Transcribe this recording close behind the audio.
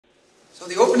So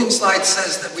the opening slide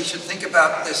says that we should think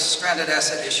about this stranded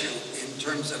asset issue in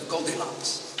terms of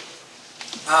Goldilocks.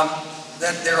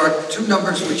 That there are two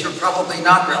numbers which are probably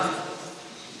not relevant.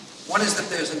 One is that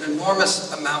there's an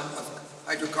enormous amount of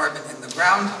hydrocarbon in the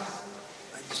ground.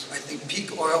 I think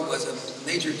peak oil was a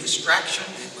major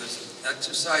distraction. It was an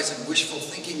exercise in wishful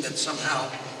thinking that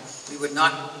somehow we would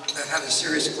not have a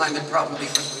serious climate problem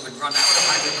because we would run out of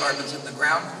hydrocarbons in the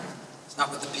ground. It's not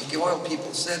what the peak oil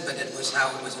people said, but it was how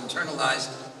it was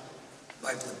internalized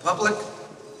by the public.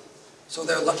 So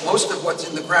most of what's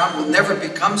in the ground will never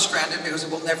become stranded because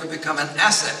it will never become an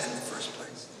asset in the first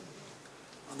place.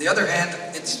 On the other hand,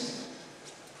 it's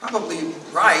probably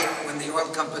right when the oil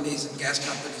companies and gas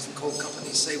companies and coal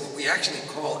companies say what we actually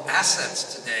call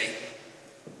assets today,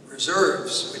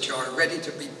 reserves, which are ready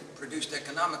to be produced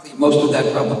economically. Most of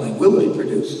that probably will be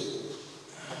produced.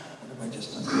 What have I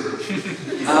just done?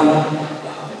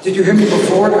 Did you hear me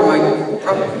before? Am I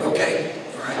probably okay?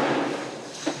 All right.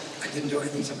 I didn't do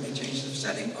anything. Somebody changed the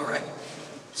setting. All right.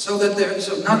 So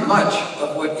not much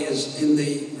of what is in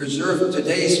the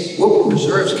today's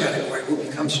reserves category will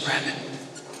become stranded.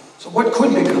 So what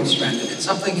could become stranded? It's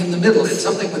something in the middle. It's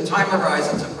something with time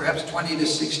horizons of perhaps 20 to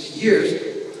 60 years.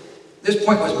 This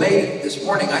point was made this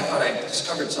morning. I thought I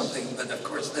discovered something, but of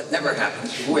course that never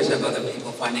happens. You always have other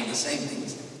people finding the same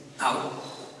things out.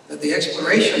 That the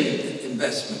exploration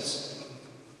investments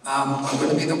are going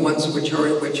to be the ones which are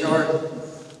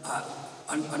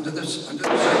under the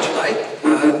searchlight.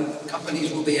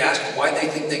 Companies will be asked why they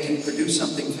think they can produce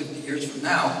something 50 years from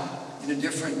now in a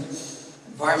different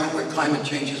environment where climate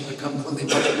change has become clearly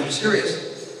much more serious,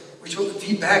 which will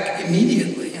feed back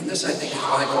immediately. And this, I think, is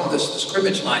why I call this the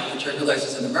scrimmage line, which I realize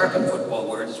is an American football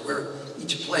word, is where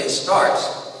each play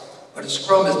starts. But a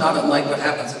scrum is not unlike what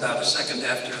happens about a second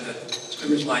after the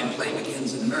scrimmage line play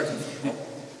begins in American football.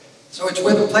 So it's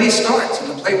where the play starts, and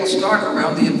the play will start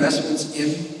around the investments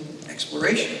in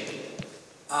exploration.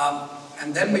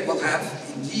 And then we will have,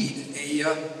 indeed,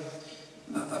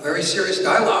 a very serious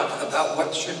dialogue about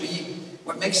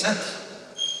what makes sense.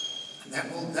 And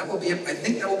that will be, I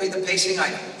think that will be the pacing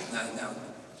item. Now,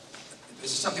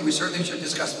 this is something we certainly should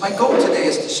discuss. My goal today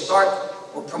is to start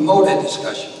or promote a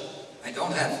discussion. I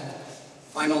don't have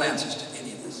final answers to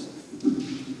any of this.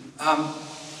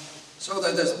 So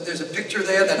there's a picture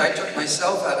there that I took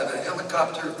myself out of a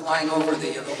helicopter flying over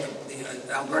the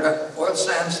Alberta oil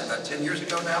sands about 10 years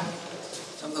ago now.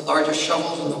 Some of the largest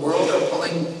shovels in the world are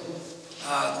pulling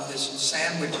this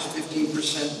sand, which is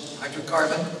 15%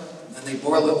 hydrocarbon, and they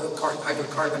boil the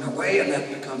hydrocarbon away, and that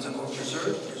becomes an oil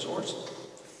resource.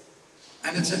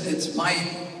 And it's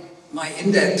my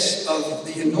index of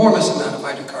the enormous amount of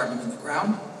hydrocarbon in the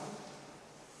ground.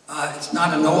 It's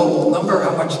not a knowable number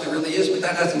how much there really is, but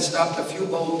that hasn't stopped a few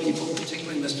bold people,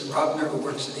 particularly Mr. Robner, who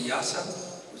works at EASA,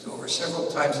 who's over several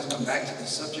times has come back to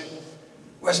this subject.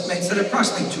 Estimates that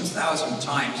approximately 2,000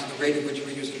 times the rate at which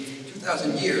we're using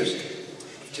 2,000 years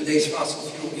of today's fossil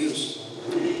fuel use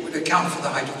would account for the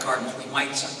hydrocarbons we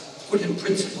might, would in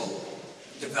principle,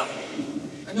 develop.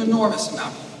 An enormous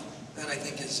amount. That I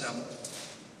think is I have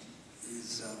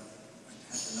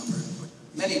the number, but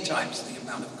many times the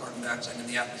amount of carbon dioxide in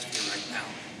the atmosphere right now.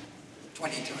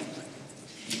 20 times, I think.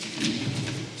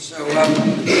 So,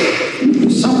 the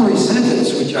summary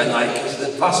sentence, which I like, is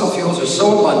that fossil fuels are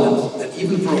so abundant that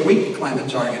even for a weak climate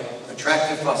target,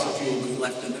 attractive fossil fuel will be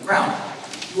left in the ground.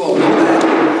 You all know that.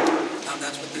 Now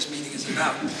that's what this meeting is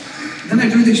about. And then I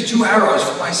drew these two arrows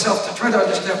for myself to try to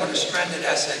understand what a stranded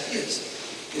asset is.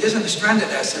 It isn't a stranded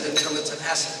asset until it's an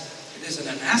asset. It isn't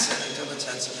an asset until it's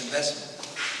had some investment.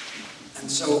 And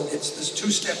so it's this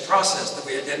two-step process that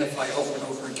we identify over and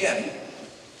over again.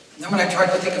 And then when I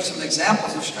tried to think of some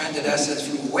examples of stranded assets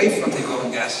from away from the oil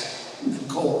and gas and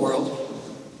coal world,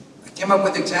 I came up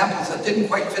with examples that didn't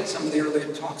quite fit some of the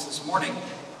earlier talks this morning.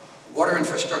 Water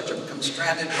infrastructure becomes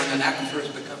stranded when an aquifer has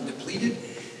become depleted.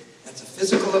 That's a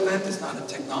physical event, it's not a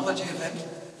technology event,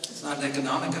 it's not an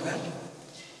economic event.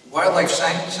 Wildlife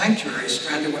sanctuary is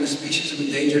stranded when a species of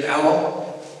endangered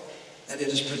owl that it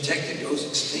is protected goes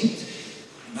extinct.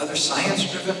 Another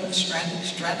science-driven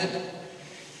strandedness.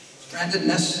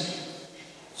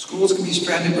 Schools can be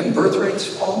stranded when birth rates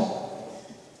fall.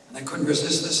 And I couldn't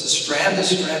resist this. A strand is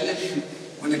stranded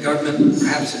when the government,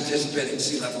 perhaps anticipating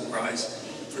sea level rise,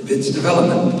 forbids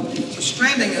development. So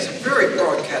stranding is a very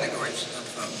broad category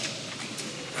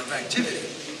of activity.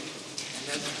 And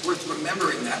that's worth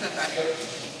remembering that.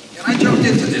 And I jumped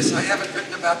into this. I haven't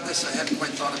written about this. I hadn't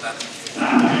quite thought about it.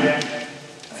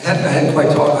 I hadn't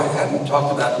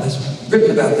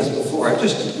written about this before. I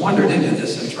just wandered into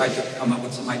this and tried to come up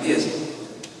with some ideas.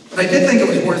 But I did think it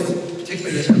was worth,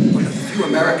 particularly as one of the few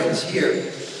Americans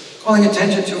here, calling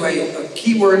attention to a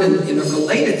key word in a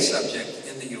related subject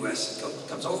in the US. It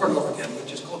comes over and over again,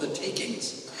 which is called the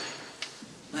takings.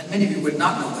 And many of you would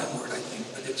not know that word, I think,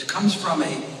 but it comes from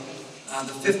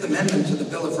the Fifth Amendment to the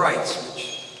Bill of Rights,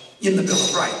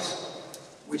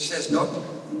 which says,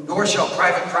 nor shall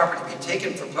private property be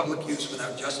taken for public use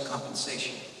without just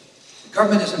compensation. The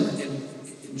government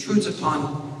intrudes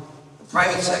upon the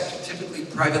private sector, typically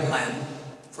private land,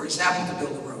 for example, to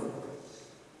build a road.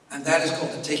 And that is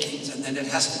called the takings, and then it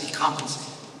has to be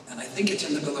compensated. And I think it's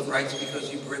in the Bill of Rights because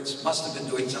you Brits must have been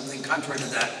doing something contrary to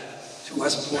that to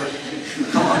us poor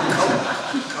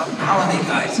colony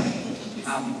guys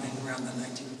around the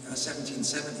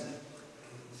 1770.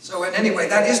 So in any way,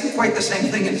 that isn't quite the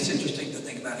same thing, and it's interesting to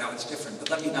think about how it's different. But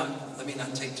let me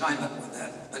not take time up with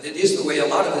that. But it is the way a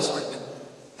lot of this argument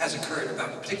has occurred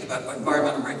particularly about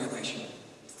environmental regulation.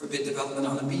 Forbid development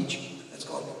on a beach. That's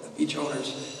called the beach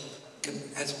owners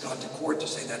has gone to court to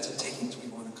say that's a takings, we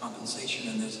want a compensation,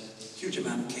 and there's a huge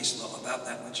amount of case law about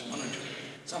that, which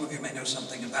some of you may know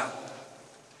something about.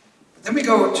 But then we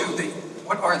go to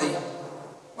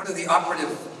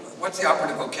what's the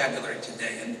operative vocabulary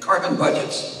today? And carbon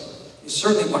budgets is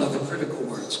certainly one of the critical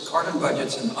words. Carbon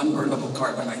budgets and unburnable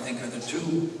carbon, I think, are the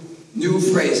two new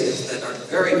phrases that are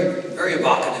very, very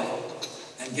evocative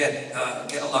and get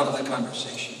a lot of the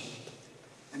conversation.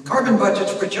 And carbon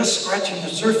budgets, we're just scratching the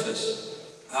surface.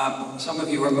 Some of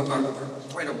you are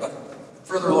quite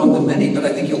further along than many, but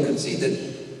I think you'll concede that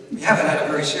we haven't had a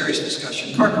very serious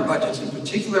discussion. Carbon budgets in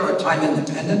particular are time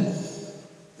independent.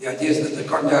 The idea is that the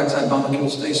carbon dioxide molecule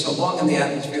stays so long in the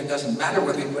atmosphere, it doesn't matter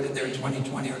whether we put it there in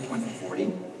 2020 or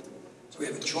 2040. So we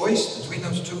have a choice between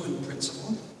those two in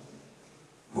principle.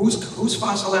 Whose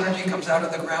fossil energy comes out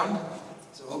of the ground?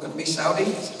 Is it all going to be Saudi?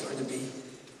 Is it going to be,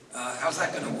 how's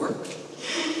that going to work?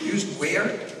 Used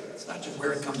where? It's not just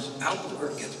where it comes out, but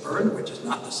where it gets burned, which is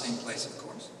not the same place, of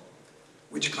course.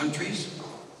 Which countries?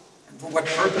 And for what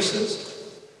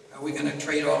purposes? Are we going to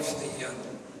trade off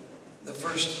the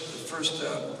first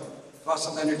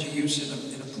fossil energy use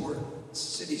in a poor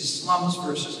city's slums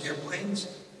versus airplanes?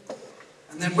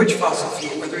 And then which fossil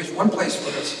fuel, where there is one place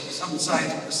where a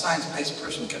science-based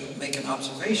person can make an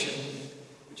observation,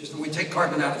 which is when we take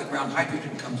carbon out of the ground,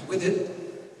 hydrogen comes with it.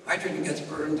 Hydrogen gets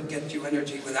burned to get you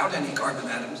energy without any carbon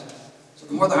atoms. So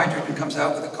the more the hydrogen comes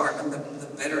out with the carbon, the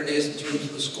better it is in terms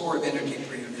of the score of energy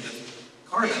per unit of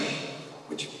carbon,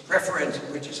 which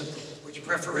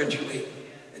preferentially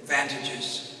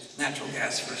advantages natural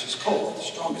gas versus coal. The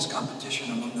strongest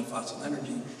competition among the fossil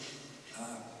energy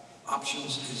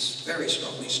options is very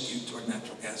strongly skewed toward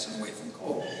natural gas and away from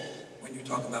coal when you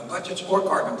talk about budgets or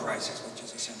carbon prices, which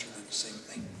is essentially the same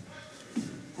thing.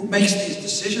 Who makes these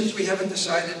decisions? We haven't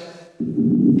decided,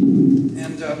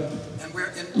 and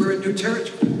we're in new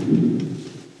territory.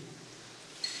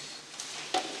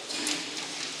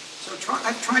 So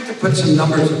I've tried to put some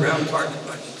numbers around carbon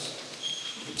budgets.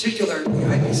 In particular, the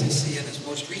IPCC in its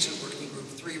most recent working group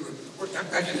 3 report,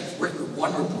 actually working group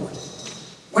 1 report,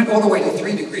 went all the way to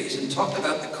 3 degrees and talked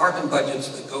about the carbon budgets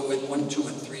that go with 1, 2,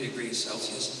 and 3 degrees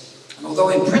Celsius. And although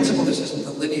in principle this isn't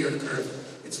a linear curve,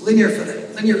 it's linear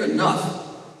enough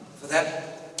for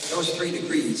those 3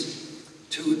 degrees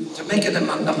to make it a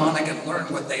mnemonic and learn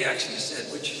what they actually said,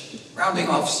 which, rounding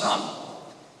off some,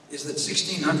 is that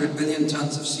 1,600 billion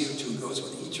tons of CO2 goes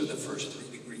with each of the first 3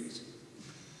 degrees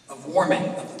of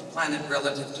warming of the planet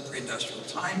relative to pre-industrial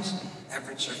times,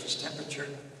 average surface temperature.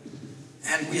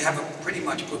 And we have pretty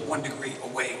much put 1 degree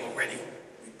away already.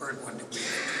 We burned 1 degree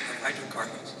of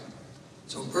hydrocarbons.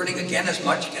 So burning again as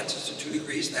much gets us to 2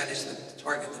 degrees. That is the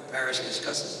target that Paris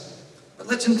discusses. But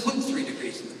let's include 3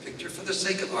 degrees in the picture for the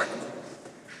sake of argument.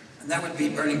 And that would be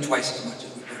burning twice as much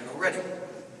as we burned already.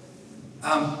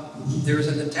 There is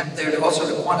an attempt there to also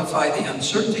to quantify the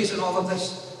uncertainties in all of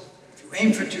this. If you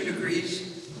aim for 2 degrees,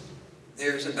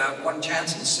 there's about 1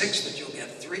 chance in 6 that you'll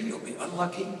get 3. You'll be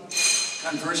unlucky.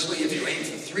 Conversely, if you aim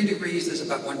for 3 degrees, there's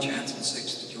about 1 chance in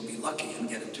 6 that you'll be lucky and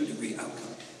get a 2-degree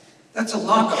outcome. That's a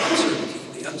lot of uncertainty.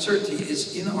 The uncertainty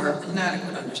is in our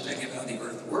inadequate understanding of how the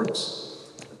Earth works.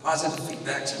 The positive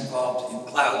feedbacks involved in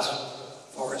clouds,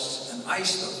 forests, and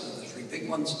ice, those are the 3 big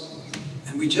ones.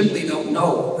 And we simply don't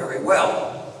know very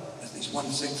well, as these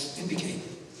 1/6 indicate,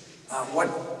 what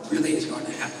really is going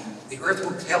to happen. The Earth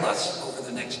will tell us over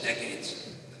the next decades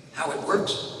how it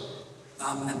works.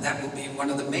 And that will be one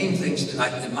of the main things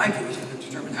that in my view, is going to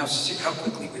determine how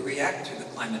quickly we react to the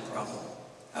climate problem,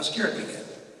 how scared we get.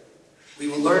 We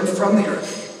will learn from the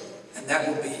Earth, and that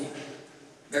will be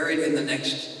buried in the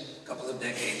next couple of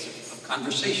decades of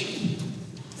conversation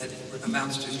that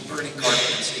amounts to burning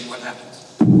carbon and seeing what happens.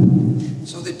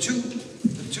 So the two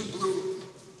blue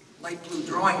light blue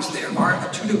drawings there are a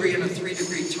 2-degree and a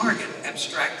 3-degree target,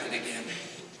 abstracted again.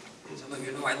 Some of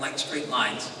you know I like straight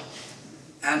lines.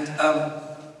 And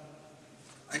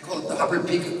I call it the Hubbard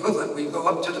peak equivalent. We go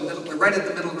up to the middle, we're right at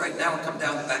the middle right now, and come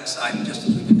down the back side, just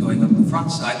as we've been going up the front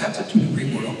side. That's a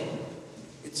 2-degree world.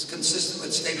 It's consistent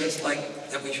with statements like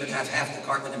that we should have half the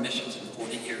carbon emissions in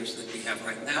 40 years that we have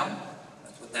right now.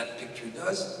 That's what that picture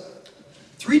does.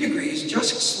 3 degrees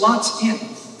just slots in.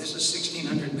 This is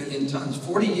 1,600 million tons.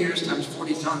 40 years times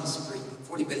 40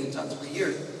 billion tons per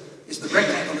year is the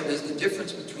rectangle that is the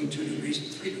difference between 2 degrees and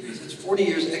 3 degrees. It's 40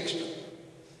 years extra.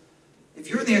 If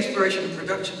you're in the exploration and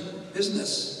production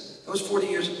business, those 40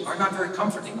 years are not very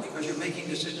comforting because you're making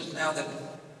decisions now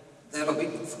that'll be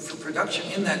for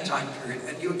production in that time period,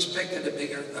 and you expected a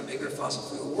bigger fossil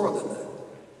fuel world than that.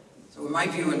 So in my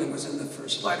view, and it was in the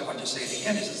first slide, I want to say it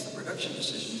again, is the production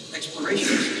decisions.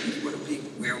 Exploration decisions would be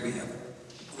where we have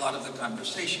a lot of the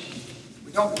conversation.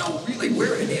 We don't know really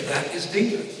where any of that is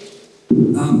dangerous.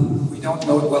 We don't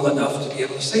know it well enough to be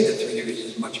able to say that 3 degrees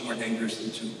is much more dangerous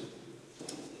than 2.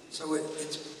 So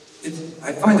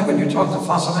I find that when you talk to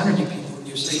fossil energy people and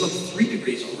you say, look, 3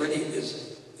 degrees already is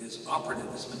operative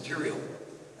as material,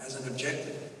 as an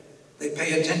objective, they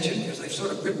pay attention because they've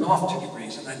sort of written off 2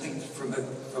 degrees. And I think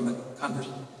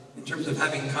in terms of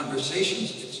having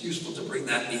conversations, it's useful to bring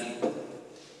that in.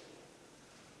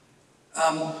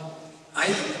 I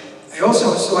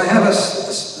have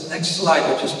the next slide,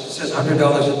 which says $100 a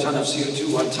ton of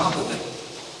CO2 on top of it.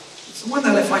 It's the one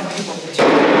that I find people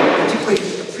particularly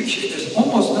appreciate. There's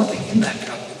almost nothing in that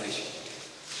calculation.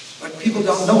 But people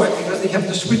don't know it because they have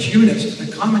to switch units to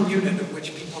the common unit of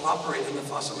which people operate in the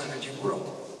fossil energy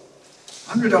world.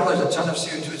 $100 a ton of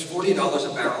CO2 is $40 a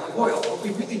barrel of oil. But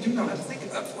we really do know how to think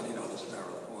about $40 a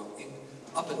barrel of oil,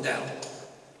 up and down.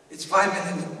 It's $5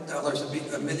 million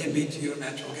a million BTU of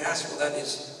natural gas. Well, that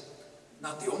is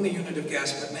not the only unit of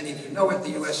gas, but many of you know it.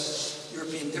 The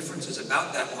US-European difference is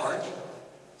about that large.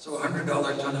 So $100 a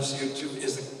ton of CO2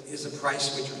 is the price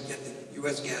which would get the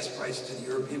US gas price to the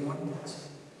European one,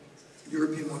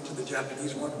 to the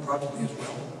Japanese one, probably as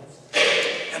well.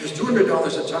 And there's $200 a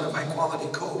ton of high-quality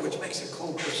coal, which makes a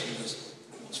coal person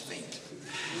almost faint.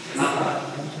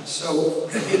 So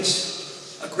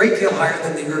it's a great deal higher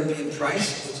than the European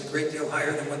price. It's a great deal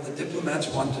higher than what the diplomats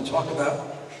want to talk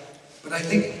about. But I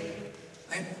think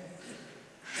I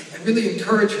really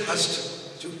encourage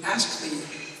us to ask the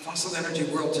fossil energy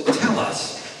world to tell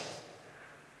us,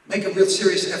 make a real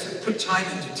serious effort, put time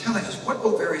into telling us what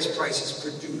will various prices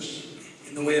produce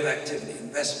in the way of activity,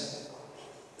 investment.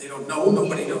 They don't know,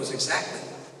 nobody knows exactly,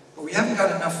 but we haven't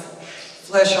got enough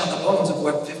flesh on the bones of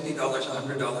what $50,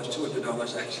 $100,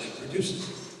 $200 actually produces.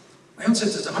 My own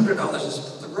sense is $100 is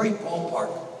the right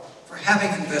ballpark for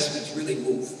having investments really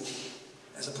move,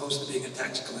 as opposed to being a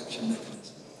tax collection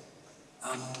mechanism.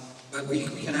 But we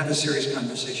can have a serious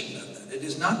conversation about that. It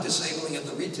is not disabling at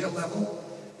the retail level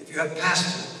if you have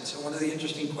pass-through. And so one of the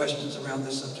interesting questions around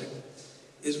this subject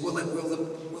is will the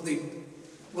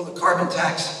carbon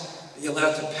tax be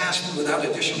allowed to pass through without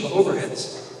additional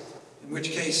overheads? In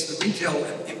which case the retail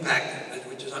impact,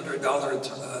 which is under $1 a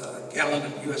gallon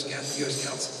of US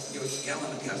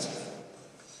gallon of gasoline,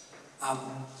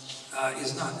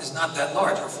 is not that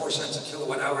large, or 4 cents a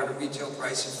kilowatt hour at a retail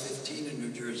price of 15 in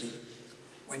New Jersey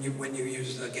when you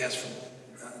use gas from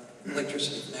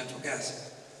electricity from natural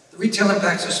gas. The retail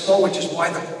impacts are small, which is why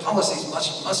the policies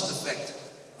must affect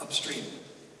upstream.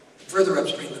 The further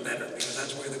upstream, the better, because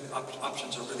that's where the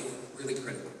options are really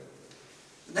critical.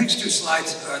 The next 2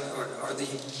 slides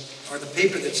are the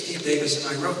paper that Steve Davis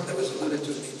and I wrote that was alluded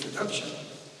to in the introduction,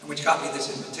 and which got me this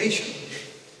invitation.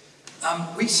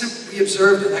 We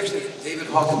observed, and actually David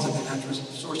Hawkins of the Natural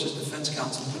Resources Defense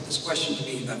Council put this question to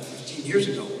me about 15 years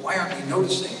ago. Why aren't we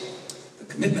noticing the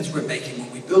commitments we're making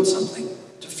when we build something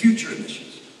to future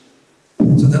emissions?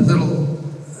 So that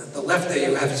the left there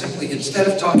you have simply, instead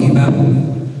of talking about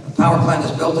a power plant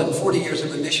is built and 40 years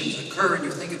of emissions occur and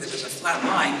you think of it as a flat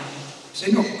line, you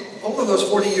say, no, all of those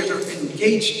 40 years are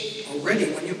engaged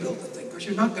already when you build the thing, because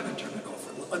you're not going to turn it off,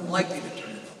 or unlikely to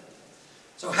turn it off.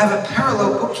 So have a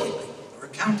parallel bookkeeping or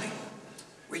accounting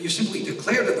where you simply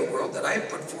declare to the world that I have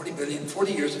put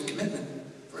 40 years of commitment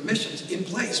for emissions in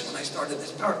place when I started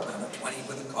this power plant, or 20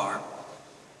 with a car.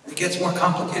 It gets more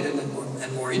complicated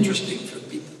and more interesting for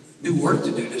people, new work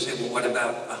to do, to say, well, what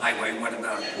about a highway? What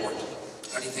about a port?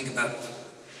 How do you think about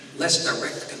less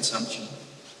direct consumption?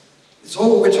 It's all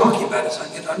what we're talking about.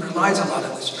 It underlies a lot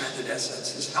of the stranded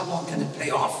assets, is how long can it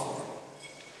pay off for?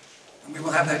 And we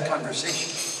will have that conversation.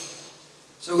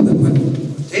 So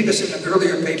Davis, in an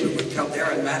earlier paper with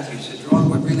Caldera and Matthews, had drawn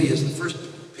what really is the first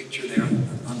picture there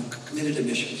on the committed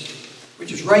emissions,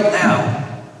 which is right now,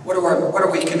 what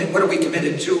are we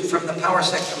committed to? From the power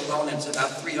sector alone, it's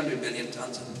about 300 million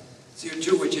tons of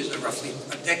CO2, which is roughly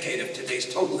a decade of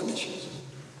today's total emissions.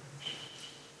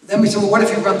 Then we said, well, what if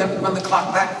you run the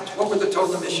clock backwards? What were the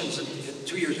total emissions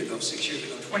 2 years ago, 6 years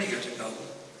ago, 20 years ago?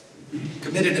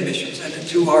 Committed emissions, and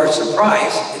to our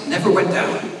surprise, it never went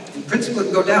down. In principle, it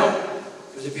would go down,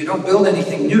 because if you don't build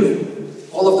anything new,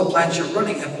 all of the plants you're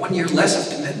running have 1 year less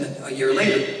of commitment a year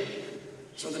later.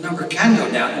 So the number can go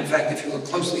down. In fact, if you look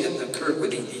closely at the curve where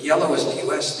the yellow is the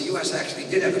US actually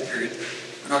did have a period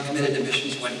when our committed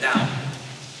emissions went down.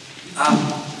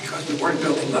 Because we weren't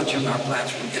building much and our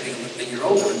plants were getting a year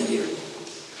older in the year.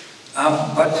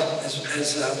 But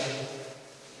as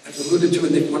I've alluded to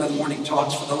in one of the morning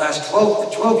talks, for the last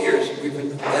 12 years,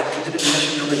 that committed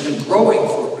emission number has been growing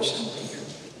 4% a year.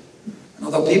 And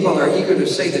although people are eager to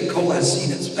say that coal has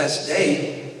seen its best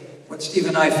day, what Steve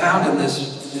and I found in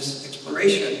this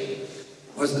exploration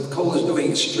was that coal is doing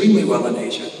extremely well in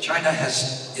Asia. China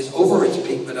is over its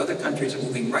peak, but other countries are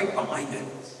moving right behind it.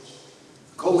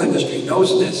 The coal industry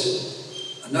knows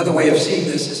this. Another way of seeing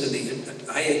this is in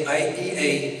the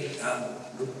IEA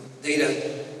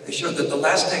data. They showed that the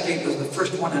last decade was the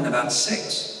first one in about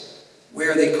 6,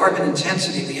 where the carbon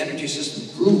intensity of the energy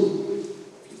system grew.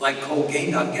 If you like coal,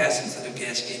 gained on gas instead of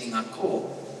gas gaining on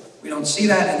coal. We don't see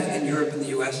that in Europe and the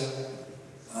US,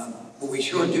 but we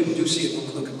sure do see it when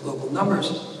we look at global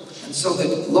numbers. And so the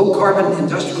low carbon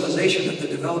industrialization of the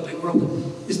developing world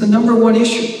is the #1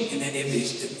 issue in any of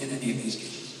these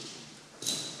games.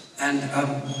 And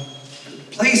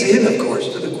it plays in, of course,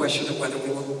 to the question of whether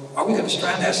are we going to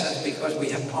strand assets because we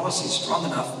have policies strong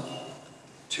enough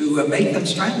to make them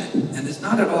stranded. And it's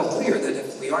not at all clear that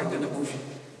if we aren't going to move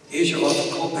Asia off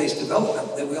of coal-based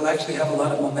development, that we'll actually have a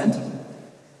lot of momentum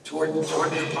toward the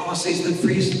policies that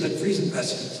freeze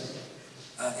investments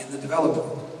in the developed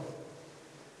world.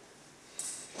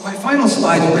 My final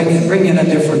slides bring in a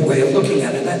different way of looking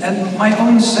at it, and my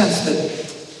own sense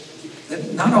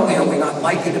that not only are we not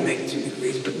likely to make 2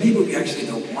 degrees, but maybe we actually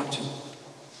don't want to.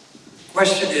 The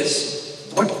question is,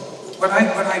 what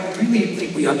I really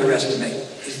think we underestimate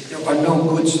is that there are no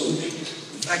good solutions.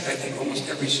 In fact, I think almost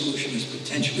every solution is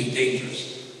potentially dangerous.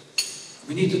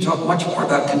 We need to talk much more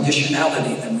about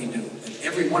conditionality than we do. And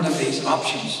every one of these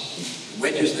options, the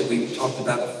wedges that we talked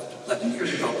about 11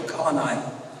 years ago, McCall and I,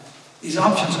 these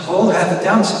options all have a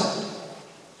downside.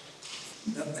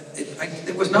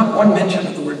 There was not one mention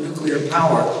of the word nuclear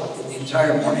power in the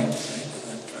entire morning,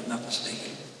 if I'm not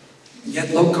mistaken. And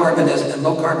yet low carbon is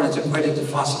equated to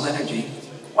fossil energy. It's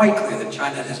quite clear that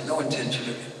China has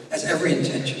every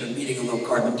intention of meeting a low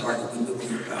carbon target with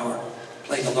nuclear power,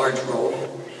 playing a large role.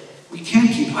 We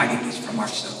can't keep hiding this from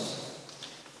ourselves.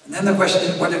 And then the question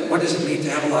is, what does it mean to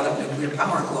have a lot of nuclear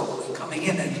power globally coming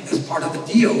in as part of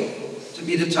the deal to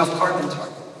meet a tough carbon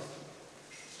target?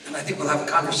 And I think we'll have a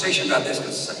conversation about this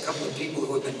because a couple of people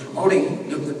who have been promoting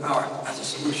nuclear power as a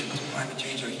solution to climate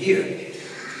change are here.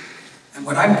 And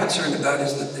what I'm concerned about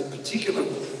is that the particular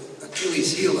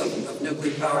Achilles heel of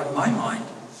nuclear power in my mind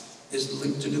is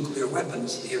linked to nuclear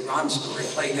weapons. The Iran story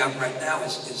playing out right now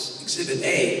is Exhibit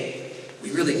A.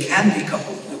 We really can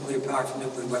decouple nuclear power from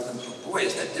nuclear weapons, but boy,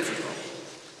 is that difficult.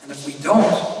 And if we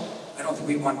don't, I don't think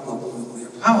we want global nuclear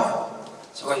power.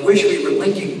 So I wish we were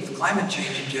linking the climate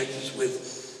change objectives with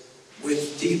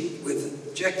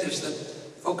objectives that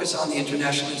focus on the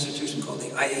international institution called the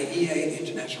IAEA, the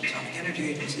International Atomic Energy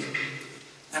Agency,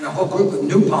 and a whole group of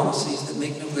new policies that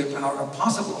make nuclear power a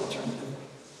possible alternative.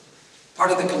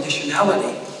 Part of the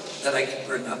conditionality that I could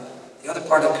bring up, the other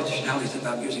part of conditionality is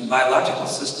about using biological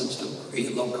systems to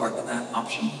create a low-carbon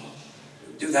option.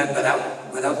 Do that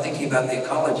without thinking about the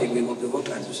ecology, we will do all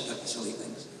kinds of silly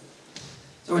things.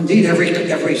 So indeed, every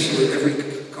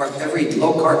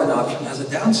low-carbon option has a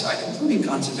downside, including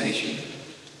conservation.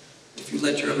 If you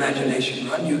let your imagination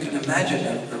run, you can imagine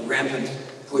a rampant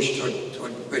push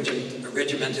toward a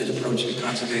regimented approach to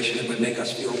conservation that would make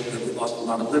us feel that we lost a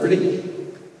lot of liberty.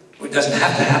 Well, it doesn't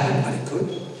have to happen, but it could.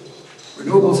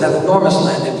 Renewables have enormous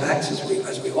land impacts,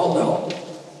 as we all know.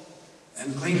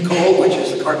 And clean coal, which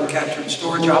is the carbon capture and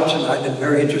storage option that I've been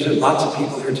very interested in, lots of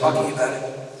people here talking about it,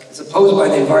 is opposed by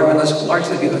the environmentalists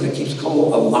largely because it keeps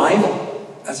coal alive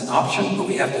as an option, but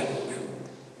we have to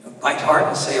bite hard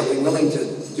and say, are we willing to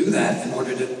do that in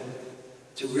order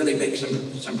to really make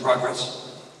some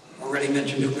progress? Already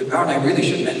mentioned nuclear power, and I really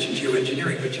should mention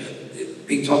geoengineering, which is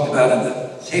being talked about in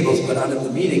the tables, but out of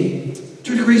the meeting.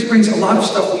 2 degrees brings a lot of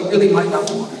stuff we really might not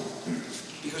want,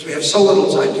 because we have so little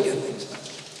time to get things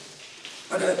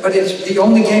done. But it's the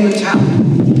only game in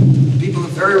town. People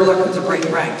are very reluctant to break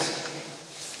ranks.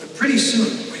 But pretty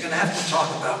soon, we're going to have to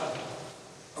talk about,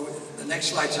 over the next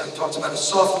slide talks about a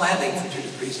soft landing for 2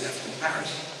 degrees after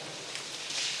Paris.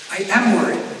 I am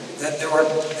worried that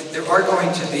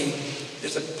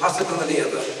there's a possibility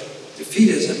of a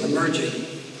defeatism emerging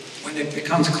when it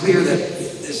becomes clear that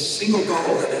this single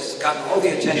goal that has gotten all the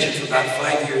attention for about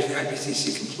 5 years, the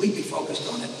IPCC completely focused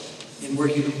on it in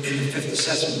working in the 5th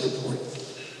assessment report.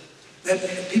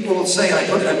 That people will say,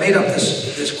 I made up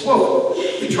this quote,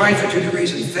 we tried for 2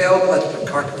 degrees and failed, let's put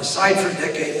carbon aside for a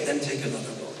decade and then take another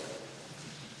look.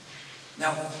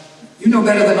 Now, you know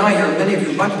better than I, many of you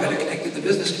are much better connected to the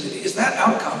business community. Is that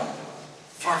outcome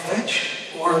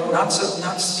far-fetched or not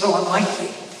so unlikely?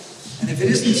 And if it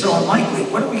isn't so unlikely,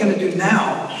 what are we going to do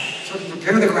now to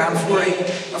prepare the ground for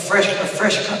a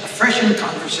freshened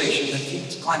conversation that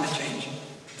keeps climate change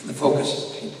in the focus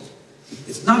of people?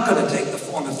 It's not going to take the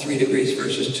form of 3 degrees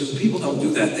versus 2. People don't do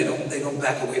that. They don't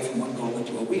back away from one goal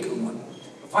into a weaker one.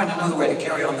 We'll find another way to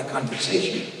carry on the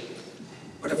conversation.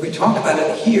 But if we talk about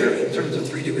it here in terms of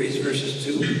 3 degrees versus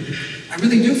 2, I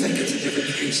really do think it's a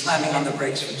difference between slamming on the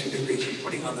brakes for 2 degrees and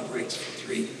putting on the brakes for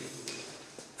 3.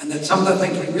 And that some of the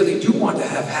things we really do want to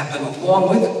have happen along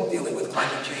with dealing with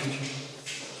climate change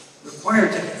require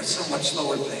a somewhat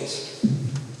slower pace.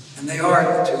 And they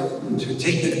are to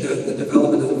take the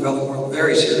development of the developed world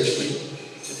very seriously,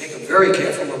 to take a very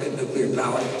careful look at nuclear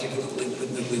power, particularly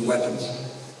with nuclear weapons,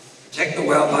 protect the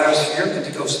wild biosphere, and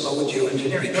to go slow with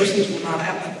geoengineering. Those things will not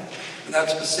happen without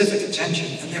specific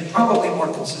attention, and they're probably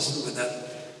more consistent with that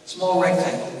small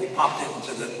rectangle we popped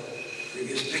into the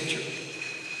previous picture.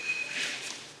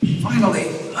 Finally,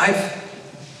 I've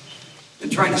been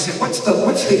trying to say, what's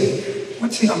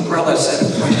the umbrella set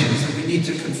of questions that we need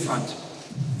to confront,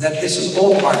 that this is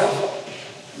all part of?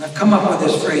 And I've come up with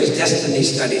this phrase, destiny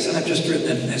studies, and I've just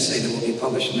written an essay that will be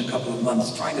published in a couple of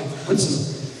months, trying to put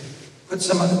some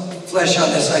flesh on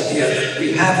this idea that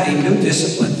we have a new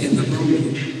discipline in the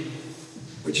room,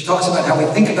 which talks about how we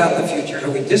think about the future, how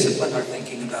we discipline our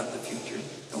thinking about the future,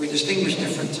 how we distinguish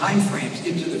different time frames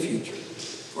into the future.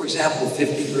 For example,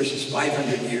 50 versus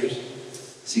 500 years.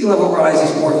 Sea level rise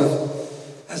is more of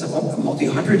a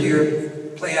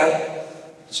multi-100-year play out.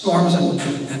 Storms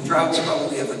and droughts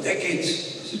probably have a decade's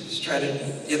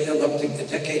strategy, yet they'll look to the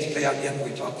decades play out, yet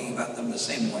we're talking about them the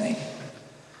same way.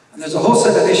 And there's a whole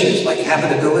set of issues like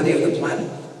habitability of the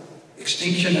planet,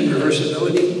 extinction and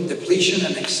reversibility, depletion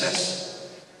and excess,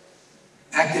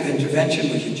 active intervention,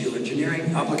 which is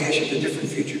geoengineering, obligation to different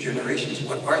future generations.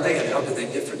 What are they and how do they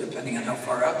differ depending on how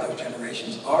far out those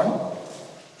generations are?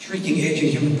 Shrinking,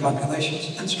 aging human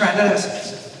populations, and stranded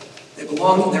assets. They're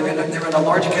in a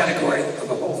large category of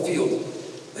a whole field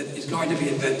that is going to be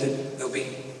invented. There'll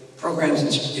be programs in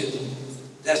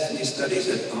destiny studies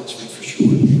at Oxford for sure.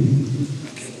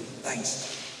 Okay,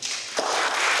 thanks.